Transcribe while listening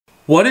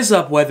What is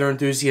up, weather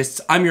enthusiasts?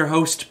 I'm your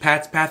host,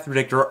 Pat's Path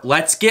Predictor.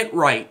 Let's get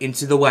right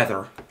into the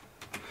weather.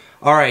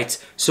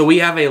 Alright, so we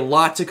have a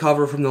lot to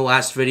cover from the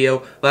last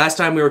video. Last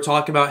time we were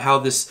talking about how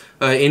this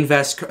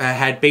invest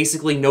had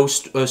basically no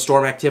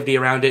storm activity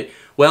around it.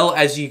 Well,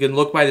 as you can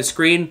look by the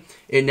screen,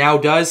 it now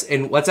does,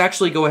 and let's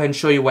actually go ahead and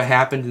show you what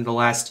happened in the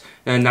last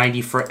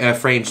 90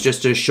 frames,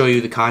 just to show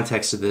you the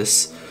context of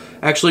this.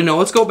 Actually, no,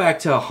 let's go back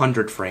to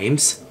 100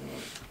 frames,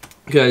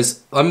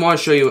 because I want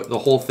to show you the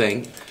whole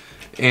thing.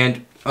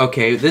 And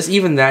okay,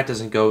 even that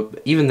doesn't go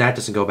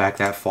back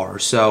that far.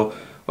 So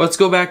let's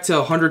go back to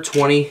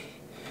 120,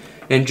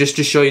 and just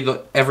to show you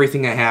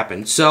everything that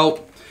happened.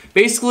 So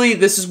basically,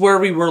 this is where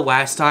we were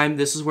last time.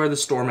 This is where the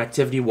storm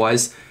activity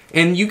was,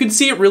 and you can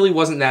see it really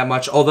wasn't that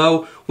much.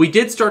 Although we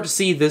did start to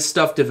see this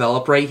stuff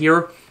develop right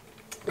here,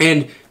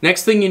 and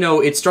next thing you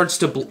know, it starts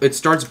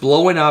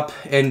blowing up,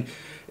 and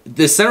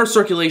the center of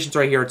circulation's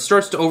right here. It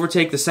starts to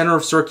overtake the center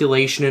of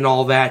circulation and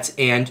all that,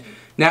 and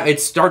now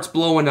it starts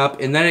blowing up,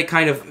 and then it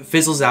kind of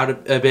fizzles out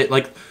a bit.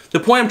 Like, the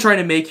point I'm trying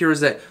to make here is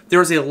that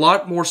there's a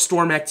lot more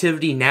storm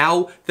activity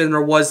now than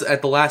there was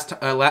at the last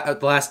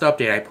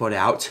update I put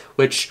out,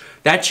 which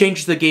that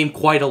changes the game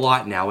quite a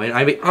lot now. And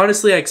I mean,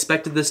 honestly, I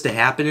expected this to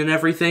happen and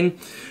everything,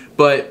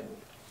 but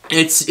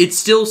it's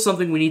still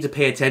something we need to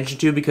pay attention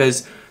to,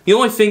 because the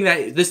only thing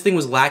that this thing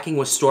was lacking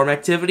was storm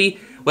activity.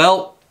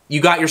 Well, you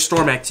got your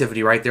storm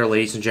activity right there,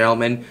 ladies and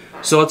gentlemen.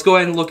 So let's go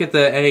ahead and look at the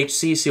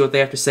NHC, see what they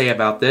have to say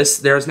about this.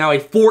 There is now a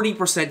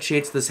 40%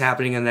 chance of this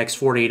happening in the next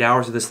 48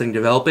 hours of this thing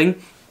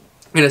developing,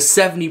 and a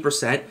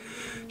 70%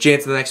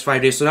 chance in the next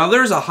 5 days. So now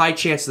there's a high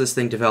chance of this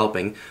thing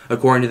developing,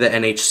 according to the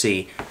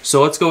NHC.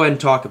 So let's go ahead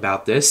and talk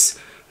about this.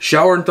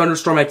 Shower and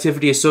thunderstorm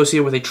activity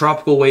associated with a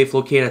tropical wave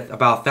located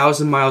about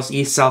 1,000 miles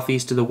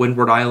east-southeast of the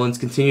Windward Islands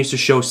continues to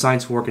show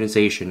signs of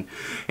organization.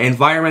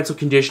 Environmental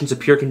conditions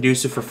appear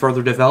conducive for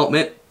further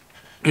development,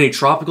 and a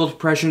tropical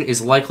depression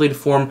is likely to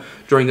form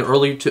during the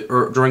early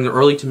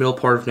to middle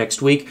part of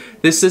next week.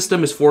 This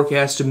system is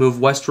forecast to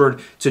move westward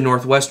to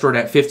northwestward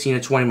at 15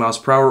 to 20 miles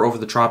per hour over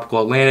the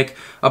tropical Atlantic,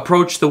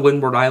 approach the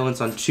Windward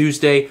Islands on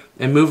Tuesday,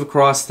 and move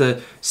across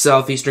the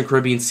southeastern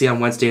Caribbean Sea on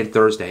Wednesday and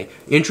Thursday.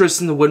 Interest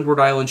in the Windward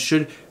Islands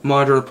should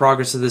monitor the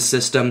progress of this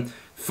system,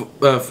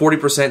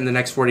 40% in the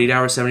next 48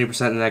 hours,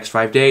 70% in the next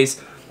 5 days.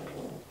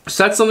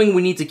 So that's something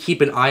we need to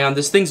keep an eye on.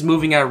 This thing's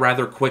moving at a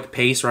rather quick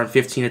pace, around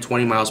 15 to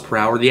 20 miles per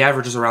hour. The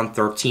average is around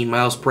 13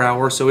 miles per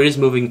hour, so it is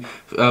moving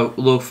a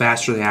little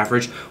faster than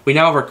average. We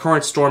now have our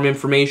current storm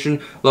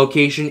information.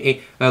 Location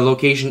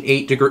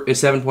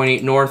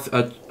 7.8 north,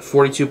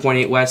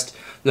 42.8 west.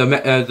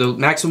 The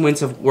maximum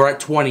winds were at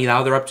 20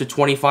 now. They're up to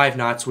 25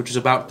 knots, which is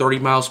about 30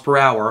 miles per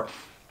hour.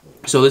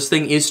 So this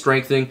thing is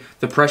strengthening.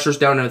 The pressure's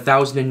down to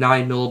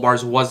 1,009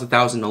 millibars. It was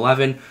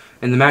 1,011.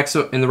 And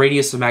the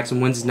radius of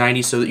maximum winds is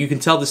 90, so that you can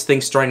tell this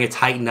thing's starting to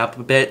tighten up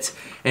a bit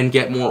and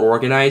get more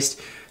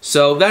organized.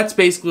 So that's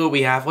basically what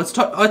we have. Let's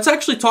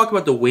actually talk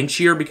about the wind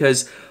shear,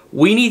 because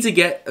we need to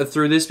get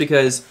through this,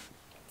 because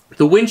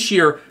the wind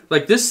shear,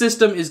 like, this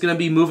system is going to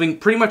be moving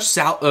pretty much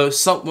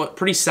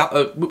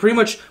pretty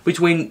much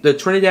between the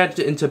Trinidad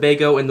and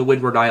Tobago and the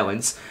Windward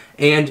Islands.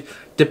 And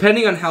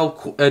depending on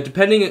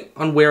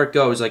where it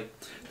goes, like,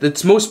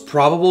 its most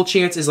probable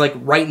chance is like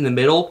right in the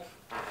middle.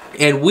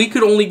 And we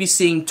could only be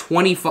seeing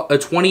 20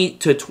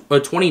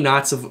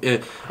 knots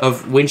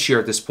of wind shear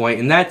at this point,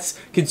 and that's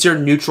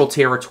considered neutral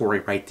territory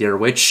right there.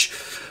 Which,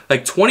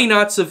 like, 20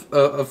 knots of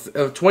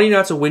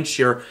wind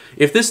shear.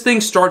 If this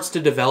thing starts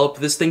to develop,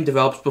 this thing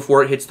develops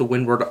before it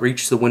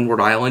reaches the Windward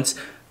Islands.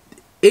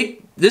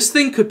 This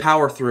thing could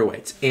power through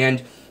it,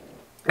 and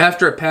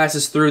after it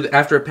passes through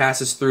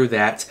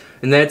that,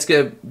 and then it's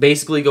gonna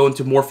basically go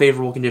into more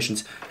favorable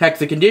conditions. Heck,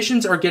 the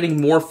conditions are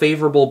getting more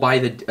favorable by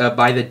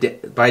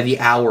the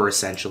hour,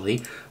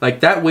 essentially. Like,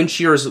 that wind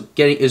shear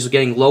is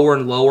getting lower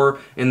and lower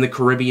in the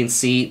Caribbean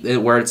Sea,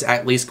 where it's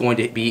at least going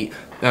to be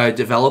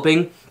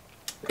developing.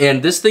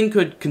 And this thing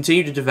could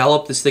continue to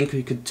develop. This thing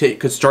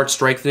could start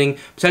strengthening,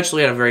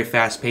 potentially at a very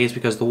fast pace,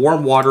 because the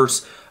warm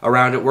waters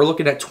around it, we're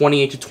looking at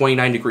 28 to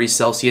 29 degrees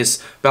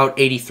Celsius, about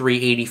 83,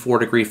 84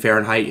 degree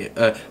Fahrenheit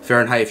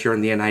if you're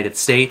in the United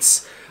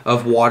States,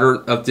 of water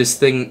of this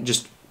thing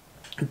just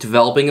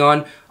developing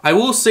on. I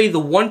will say the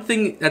one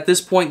thing at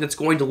this point that's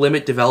going to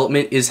limit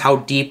development is how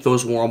deep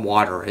those warm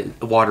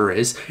water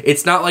is.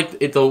 It's not like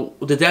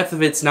the depth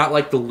of it's not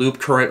like the loop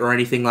current or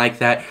anything like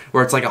that,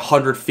 where it's like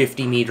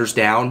 150 meters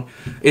down.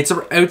 It's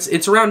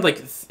around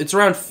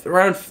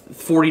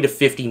 40 to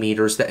 50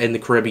 meters in the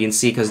Caribbean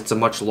Sea, because it's a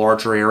much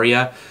larger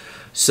area.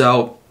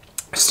 So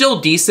still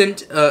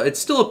decent. It's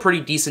still a pretty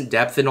decent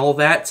depth and all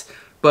that.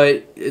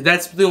 But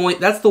that's the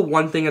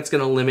one thing that's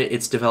going to limit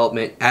its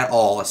development at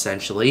all,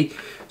 essentially.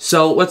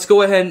 So let's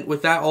go ahead,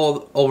 with that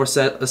all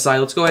aside,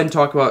 let's go ahead and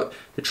talk about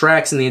the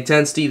tracks and the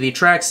intensity. The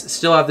tracks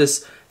still have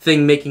this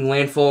thing making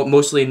landfall,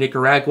 mostly in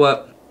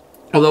Nicaragua.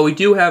 Although we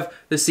do have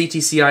the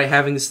CTCI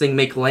having this thing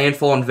make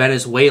landfall in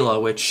Venezuela,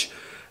 which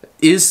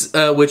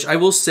I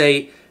will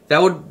say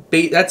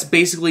that's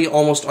basically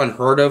almost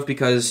unheard of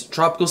because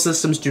tropical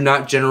systems do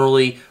not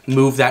generally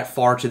move that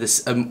far to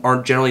this,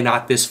 are generally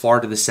not this far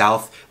to the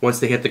south once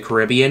they hit the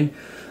Caribbean.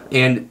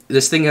 And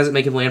this thing hasn't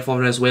made landfall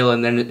in Venezuela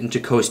and then into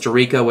Costa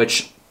Rica,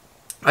 which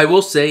I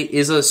will say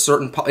is a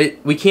certain,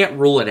 we can't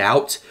rule it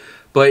out,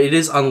 but it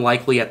is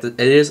unlikely at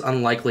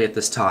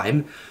this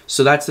time.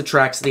 So that's the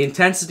tracks. The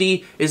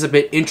intensity is a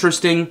bit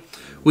interesting.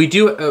 We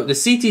do the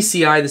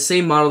CTCI, the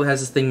same model that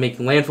has this thing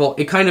making landfall.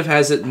 It kind of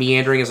has it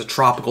meandering as a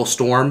tropical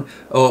storm,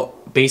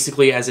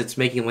 basically as it's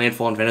making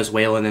landfall in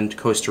Venezuela and then to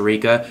Costa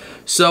Rica.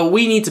 So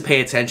we need to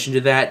pay attention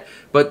to that.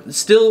 But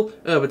still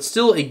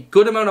a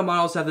good amount of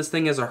models have this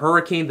thing as a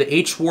hurricane. The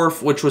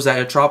H-Wharf, which was at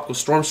a tropical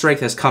storm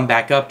strength, has come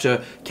back up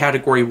to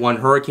Category 1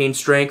 hurricane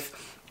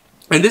strength.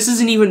 And this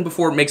isn't even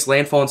before it makes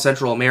landfall in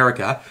Central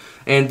America.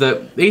 And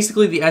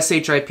basically the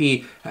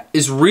SHIP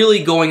is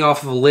really going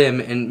off of a limb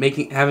and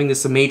having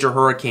this a major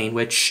hurricane,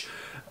 which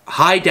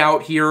high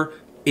doubt here.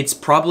 It's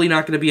probably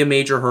not going to be a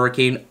major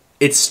hurricane.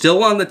 It's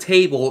still on the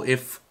table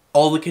if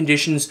all the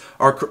conditions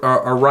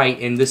are right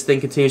and this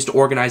thing continues to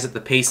organize at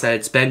the pace that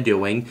it's been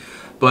doing.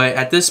 But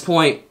at this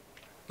point,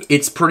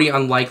 it's pretty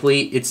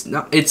unlikely.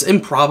 It's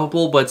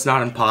improbable, but it's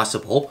not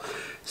impossible.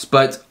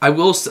 But I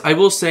will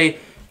say,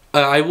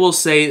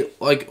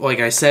 like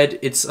I said,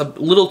 it's a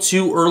little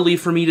too early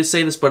for me to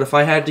say this, but if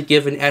I had to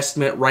give an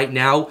estimate right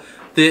now,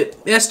 the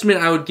estimate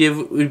I would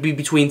give would be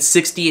between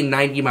 60 and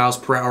 90 miles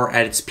per hour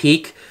at its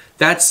peak.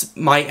 That's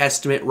my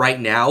estimate right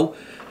now,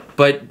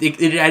 but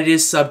it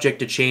is subject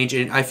to change,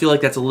 and I feel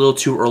like that's a little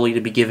too early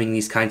to be giving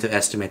these kinds of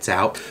estimates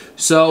out.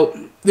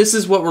 So this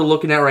is what we're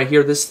looking at right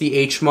here. This is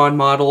the HMON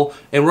model,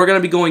 and we're going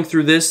to be going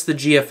through this, the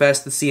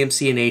GFS, the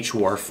CMC, and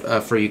H-Wharf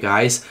for you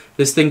guys.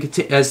 This thing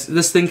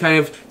kind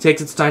of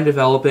takes its time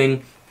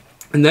developing,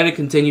 and then it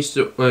continues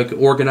to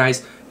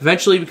organize.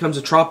 Eventually becomes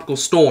a tropical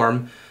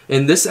storm,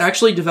 and this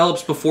actually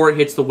develops before it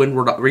hits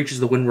reaches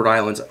the Windward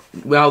Islands.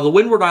 Well, the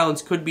Windward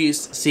Islands could be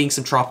seeing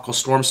some tropical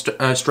storm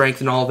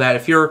strength and all that.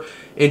 If you're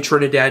in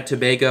Trinidad,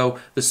 Tobago,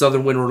 the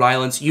southern Windward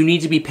Islands, you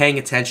need to be paying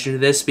attention to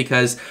this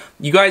because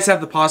you guys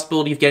have the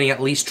possibility of getting at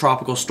least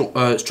tropical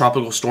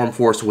storm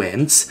force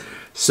winds.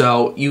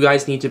 So you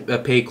guys need to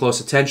pay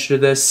close attention to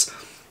this.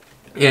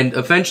 And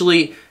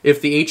eventually, if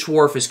the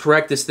H-Wharf is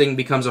correct, this thing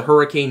becomes a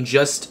hurricane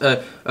just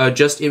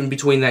in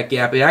between that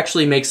gap. It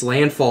actually makes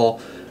landfall.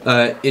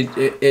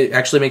 It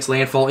actually makes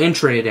landfall in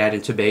Trinidad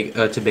and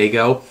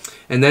Tobago,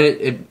 and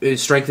then it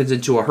strengthens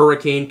into a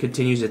hurricane,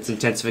 continues its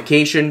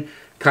intensification,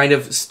 kind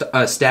of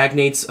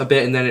stagnates a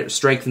bit, and then it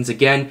strengthens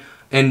again.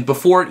 And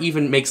before it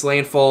even makes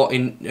landfall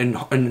in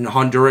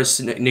Honduras,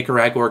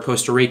 Nicaragua, or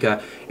Costa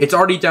Rica, it's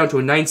already down to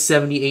a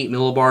 978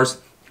 millibars.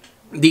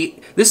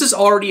 This is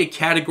already a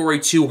Category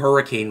 2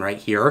 hurricane right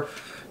here.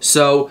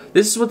 So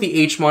this is what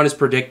the HMON is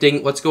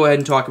predicting. Let's go ahead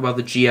and talk about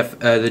the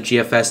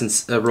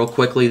GFS and real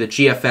quickly. The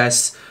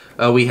GFS,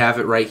 we have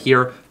it right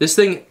here. This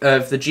thing,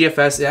 the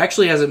GFS, it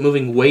actually has it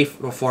moving way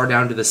far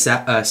down to the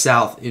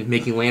south,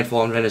 making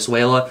landfall in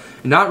Venezuela.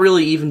 Not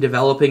really even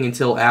developing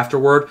until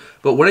afterward.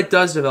 But when it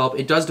does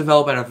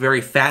develop at a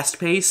very fast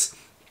pace.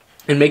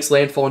 It makes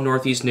landfall in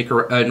northeast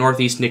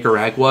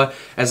Nicaragua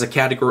as a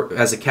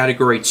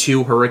Category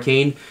 2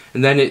 hurricane,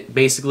 and then it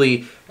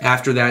basically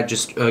after that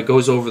just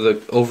goes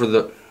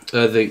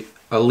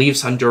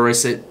leaves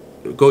Honduras.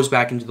 It goes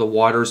back into the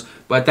waters,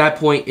 but at that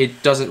point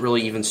it doesn't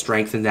really even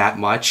strengthen that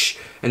much,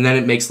 and then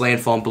it makes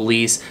landfall in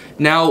Belize.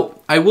 Now,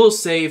 I will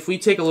say if we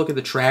take a look at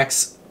the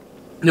tracks,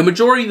 the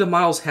majority of the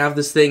models have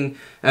this thing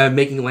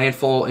making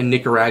landfall in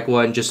Nicaragua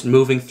and just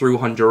moving through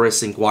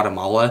Honduras and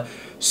Guatemala.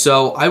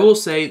 So I will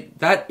say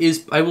that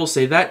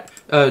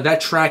that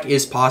track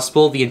is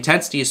possible. The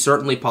intensity is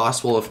certainly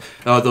possible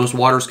if those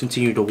waters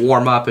continue to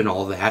warm up and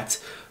all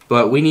that.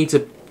 But we need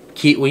to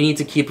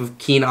keep a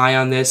keen eye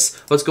on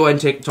this. Let's go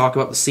ahead and talk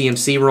about the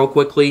CMC real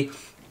quickly.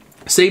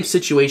 Same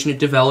situation,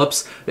 it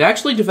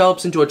actually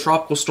develops into a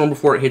tropical storm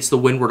before it hits the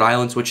Windward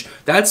Islands, which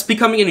that's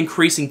becoming an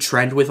increasing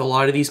trend with a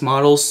lot of these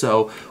models,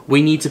 so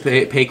we need to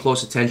pay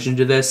close attention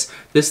to this.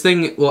 This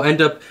thing will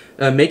end up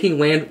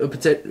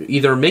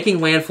either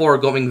making landfall or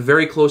going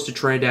very close to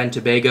Trinidad and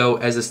Tobago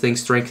as this thing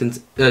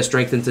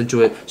strengthens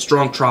into a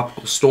strong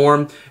tropical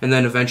storm, and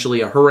then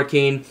eventually a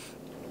hurricane.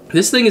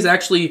 This thing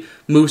actually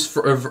moves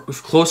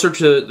closer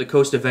to the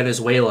coast of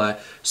Venezuela,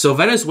 so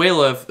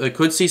Venezuela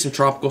could see some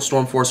tropical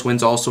storm force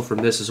winds also from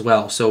this as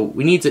well. So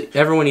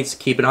everyone needs to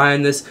keep an eye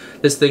on this.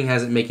 This thing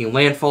has it making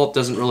landfall. It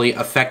doesn't really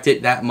affect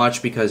it that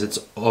much because it's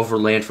over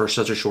land for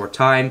such a short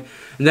time.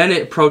 And then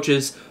it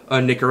approaches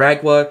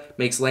Nicaragua,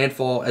 makes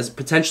landfall as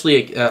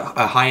potentially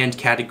a high-end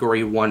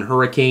Category 1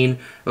 hurricane,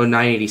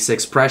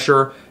 986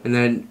 pressure, and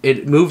then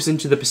it moves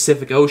into the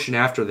Pacific Ocean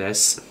after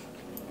this.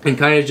 And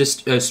kind of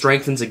just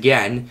strengthens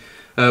again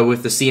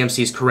with the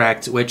CMCs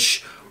correct,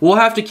 which we'll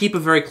have to keep a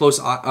very close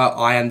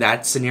eye on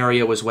that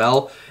scenario as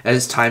well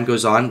as time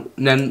goes on.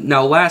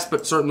 Now, last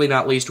but certainly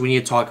not least, we need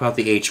to talk about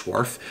the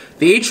H-Wharf.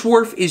 The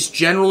H-Wharf is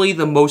generally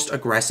the most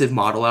aggressive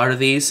model out of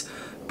these,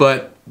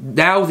 but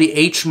now the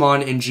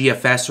HMON and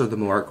GFS are the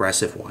more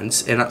aggressive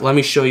ones. And let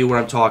me show you what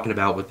I'm talking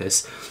about with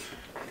this.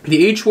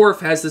 The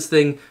H-Wharf has this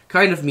thing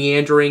kind of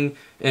meandering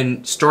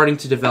and starting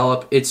to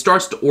develop. It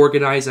starts to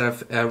organize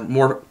at a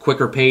more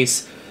quicker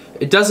pace.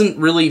 It doesn't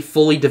really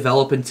fully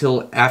develop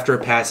until after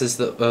it passes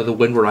the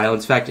Windward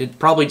Islands. In fact, it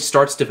probably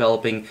starts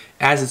developing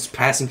as it's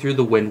passing through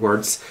the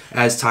windwards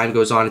as time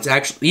goes on. It's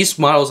actually, these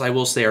models, I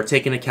will say, are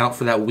taking account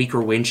for that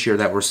weaker wind shear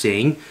that we're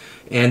seeing,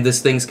 and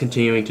this thing's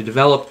continuing to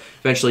develop.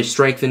 Eventually,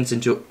 strengthens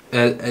into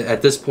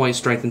at this point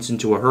strengthens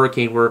into a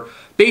hurricane. We're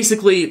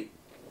basically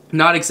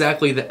not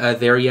exactly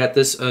there yet.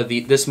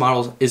 This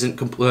model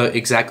isn't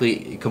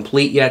exactly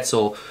complete yet,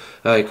 so.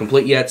 So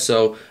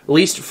at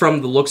least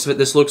from the looks of it,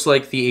 this looks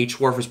like the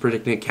H-Wharf is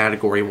predicting a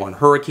Category 1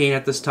 hurricane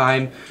at this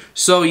time.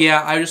 So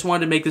yeah, I just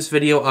wanted to make this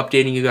video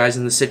updating you guys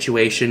in the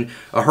situation.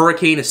 A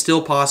hurricane is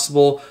still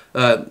possible.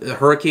 A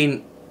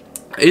hurricane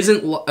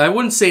isn't, I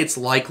wouldn't say it's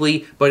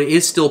likely, but it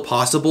is still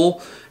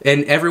possible.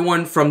 And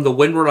everyone from the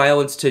Windward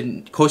Islands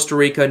to Costa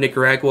Rica,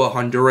 Nicaragua,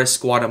 Honduras,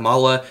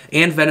 Guatemala,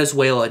 and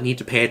Venezuela need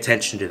to pay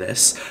attention to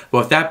this. But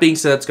with that being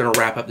said, that's going to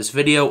wrap up this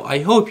video.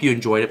 I hope you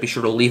enjoyed it. Be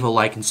sure to leave a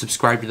like and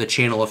subscribe to the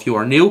channel if you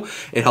are new.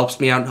 It helps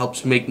me out and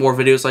helps me make more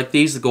videos like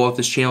these. The goal of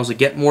this channel is to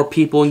get more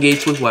people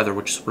engaged with weather,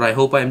 which is what I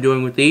hope I am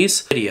doing with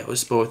these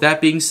videos. But with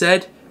that being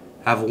said,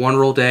 have a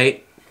wonderful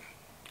day.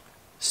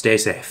 Stay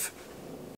safe.